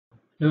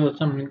Hello,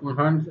 some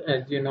friends.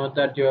 As you know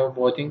that you are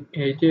watching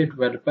AJ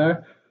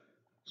Developer.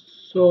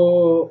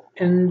 So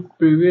in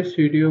previous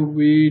video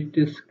we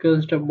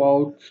discussed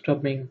about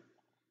stubbing.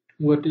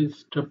 What is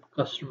stub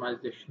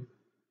customization?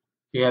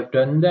 We have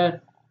done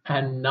that,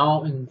 and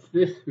now in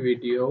this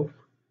video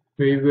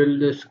we will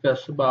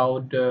discuss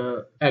about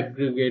the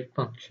aggregate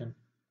function.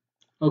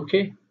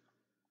 Okay,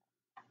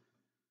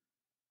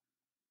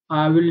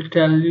 I will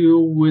tell you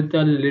with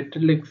a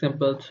little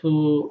example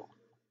so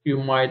you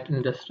might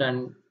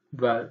understand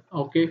well.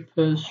 Okay,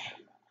 first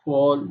of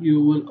all you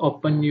will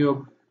open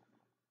your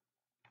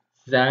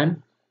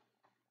XAMPP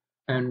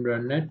and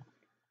run it,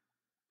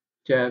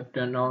 which I have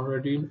done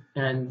already,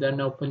 and then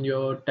open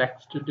your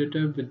text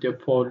editor with your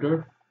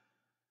folder.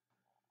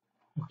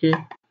 Okay,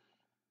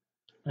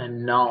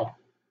 and now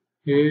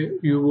here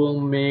you will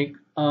make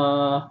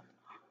a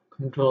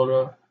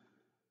controller.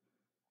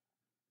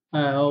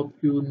 I hope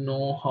you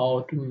know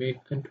how to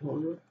make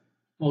controller.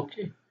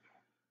 Okay,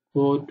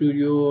 go to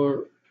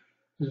your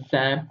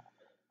XAMPP,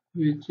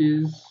 which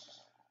is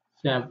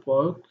XAMPP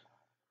work.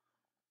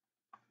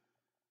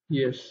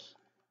 Yes,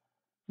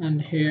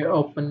 and here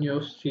open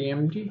your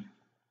CMD,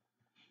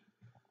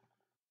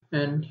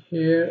 and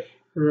here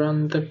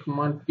run the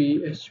command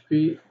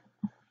php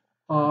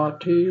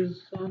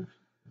artisan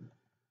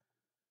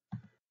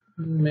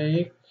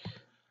make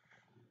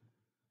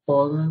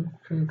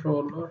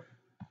controller,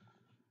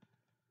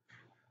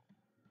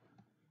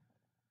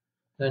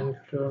 then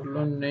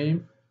controller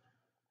name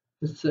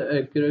is the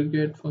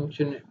aggregate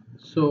function,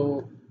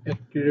 so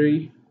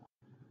aggregate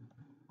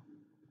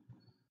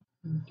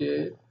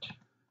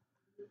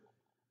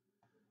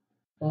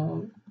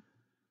controller.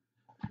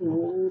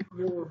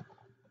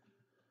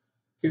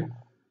 Okay,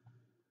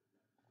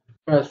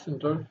 press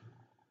enter.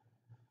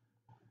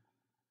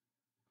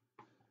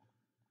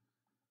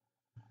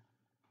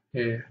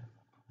 Here,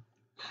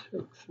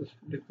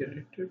 successfully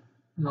created.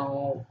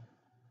 Now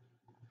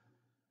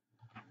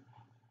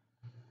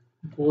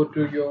go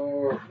to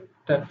your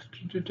text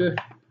editor,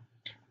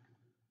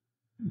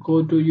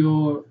 go to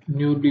your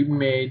newly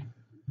made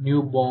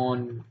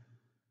newborn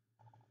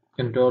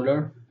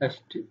controller,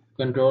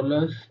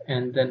 controllers,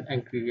 and then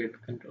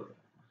aggregate controller.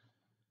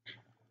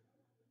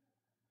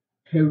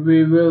 Here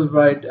we will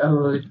write a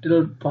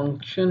little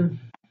function.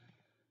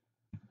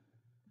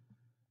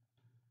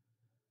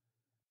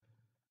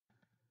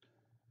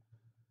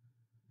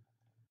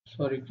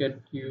 Sorry, get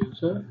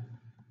user.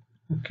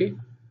 Okay,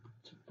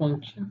 it's a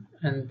function,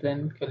 and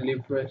then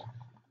calibrate.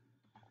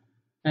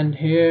 And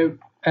here,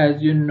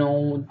 as you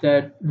know,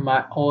 that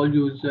my all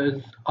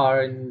users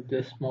are in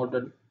this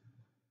model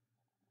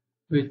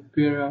with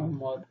Pira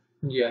mod.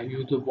 Yeah,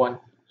 user one.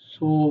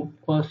 So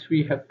first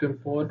we have to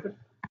import it.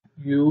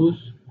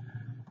 Use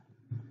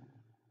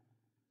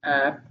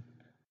app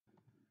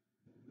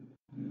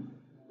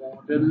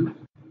model,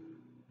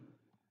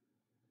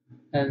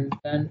 and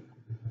then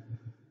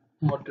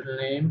model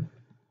name.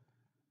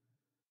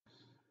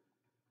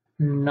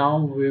 Now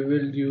we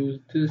will use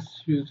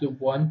this user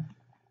one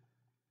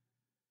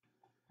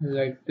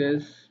like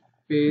this,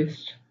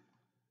 paste.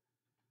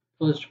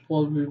 First of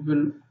all we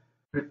will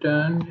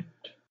return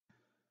it.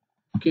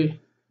 Okay,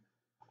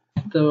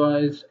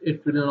 otherwise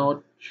it will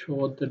not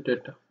show the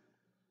data.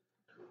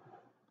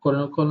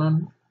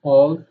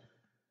 All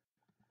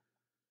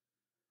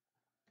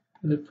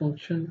the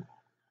function,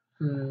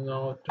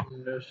 now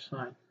terminal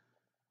sign.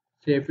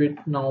 Save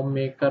it. Now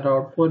make a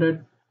route for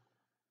it.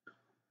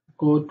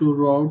 Go to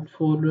route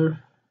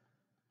folder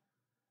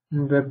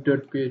and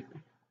web.php.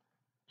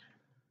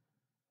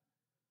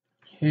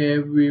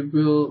 Here we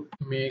will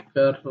make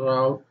a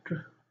route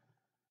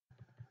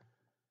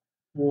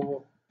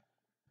for,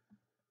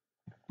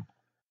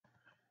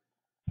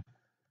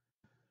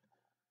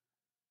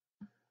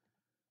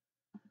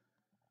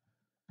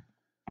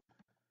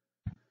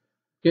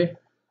 okay,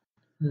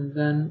 and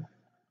then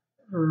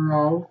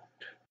route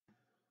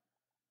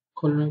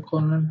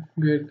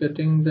we are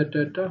getting the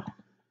data,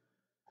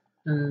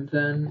 and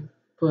then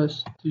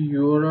first the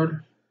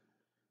URL,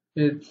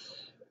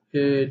 it's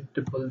a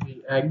double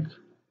G egg,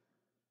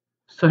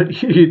 sorry,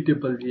 a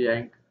double G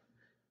egg,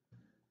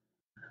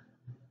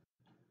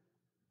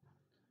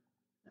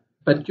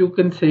 but you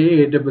can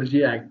say a double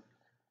G egg.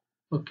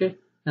 Okay,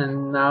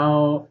 and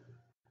now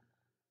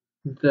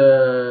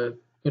the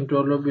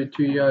controller which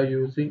we are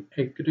using,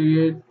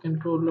 aggregate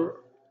controller,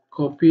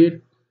 copy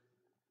it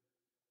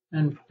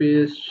and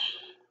paste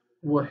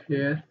over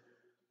here,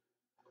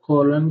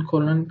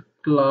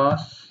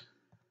 class,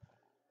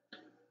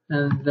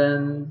 and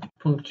then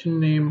function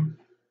name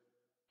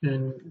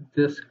in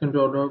this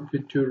controller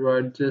which you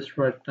write just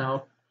right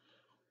now,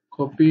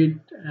 copy it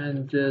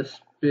and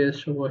just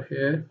paste over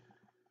here,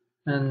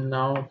 and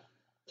now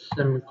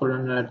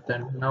semicolon at the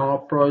end. Now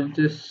approach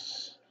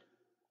this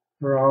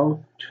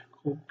route,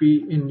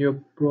 copy in your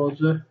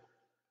browser.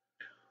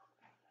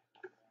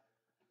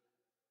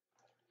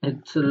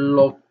 It's a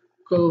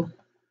local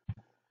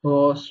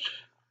host.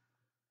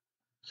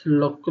 It's a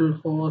local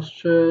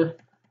host.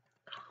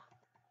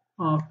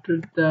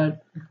 After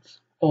that,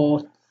 it's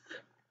auth.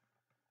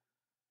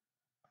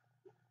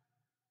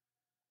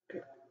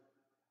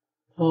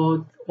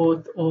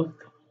 auth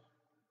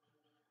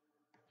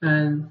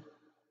and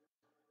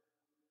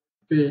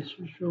paste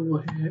it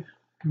over here.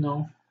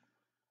 Now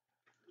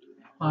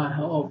I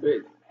hope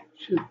it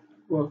should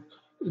work.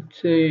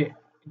 It's a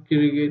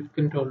aggregate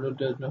controller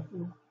does not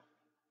work.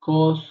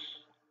 Cause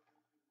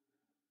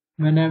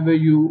whenever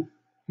you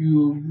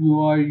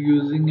are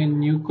using a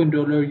new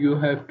controller, you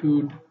have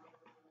to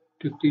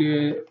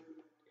declare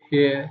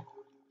here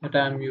that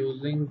I'm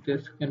using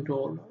this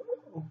controller.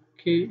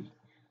 Okay,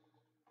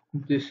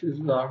 this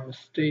is our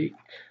mistake.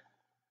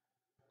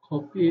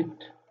 Copy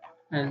it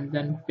and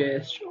then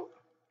paste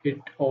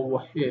it over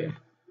here.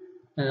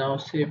 And now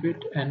save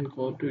it and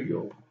go to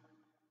your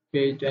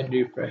page and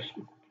refresh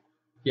it.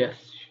 Yes,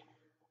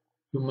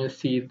 you may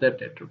see the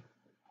data.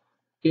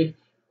 Okay,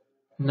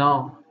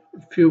 now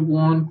if you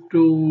want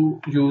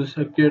to use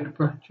a create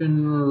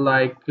function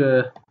like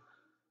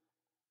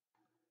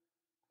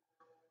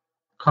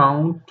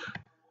count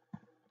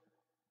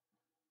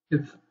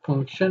its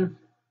function,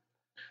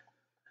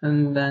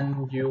 and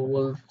then you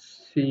will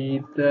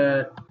see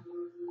that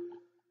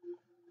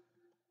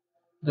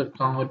the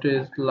count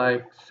is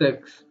like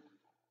 6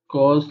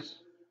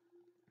 cause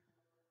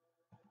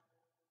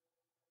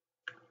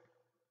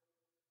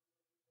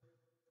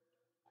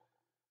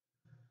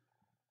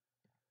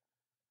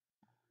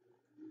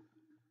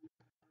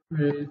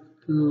with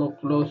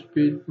local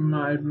speed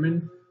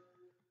admin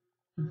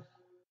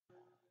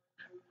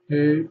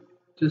here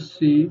to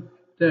see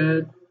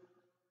that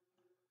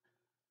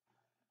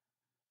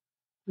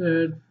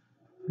that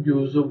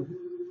user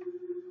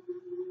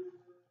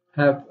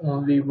have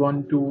only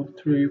 1 2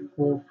 3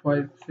 4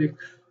 5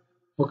 6,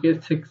 okay,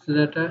 6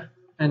 data,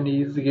 and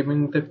he is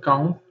giving the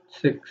count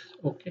 6.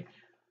 Okay,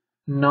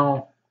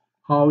 now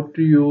how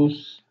to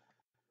use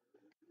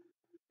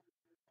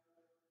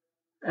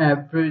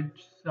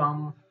average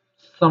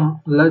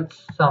sum,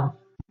 let's sum.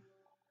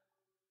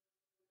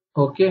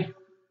 Okay,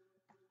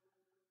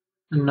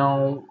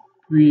 now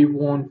we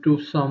want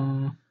to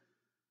sum,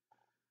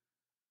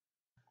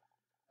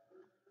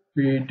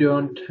 we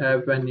don't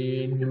have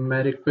any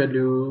numeric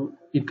value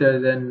other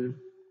than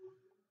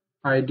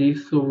id,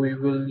 so we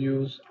will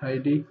use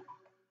id.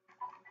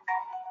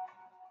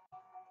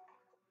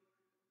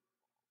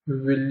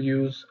 We will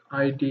use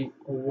id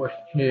over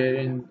here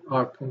in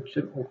our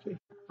function. Okay,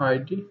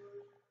 id,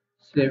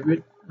 save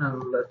it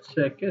and let's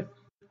check it.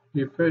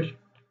 Refresh.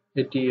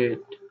 88.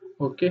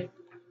 Okay,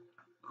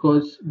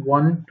 because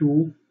 1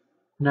 2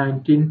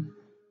 19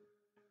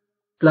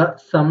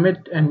 plus sum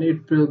it and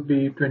it will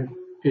be 20,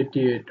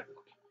 88.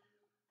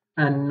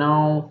 And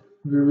now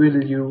we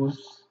will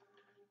use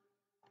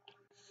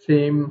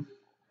same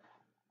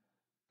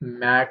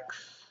max.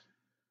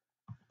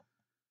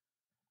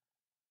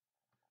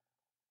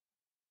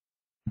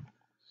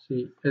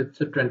 See,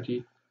 it's a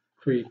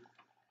 23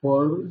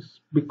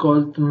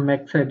 because the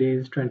max id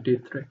is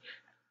 23.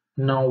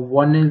 Now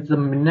one is the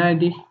min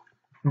id,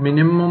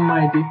 minimum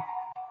id.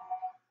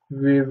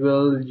 We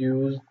will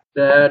use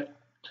that.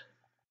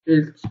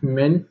 It's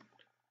min.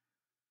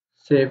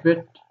 Save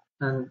it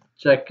and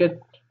check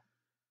it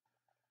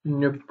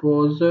in your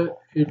browser.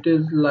 It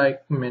is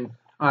like min.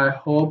 I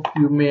hope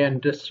you may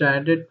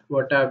understand it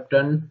what I've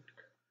done.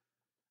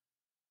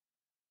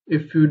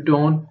 If you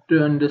don't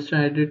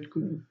understand it,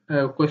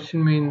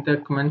 question me in the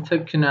comment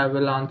section. I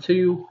will answer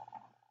you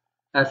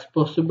as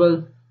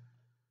possible.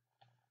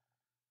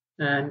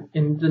 And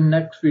in the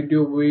next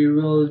video, we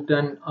will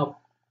done a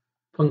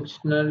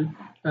functional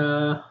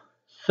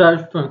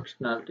search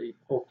functionality.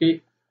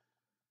 Okay,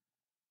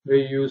 where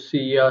you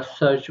see a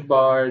search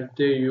bar,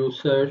 there you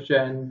search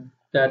and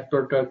that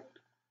product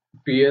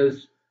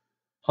appears.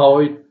 How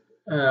it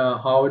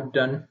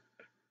done.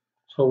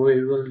 So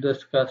we will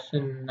discuss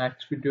in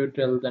next video.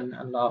 Till then,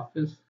 Allah Hafiz.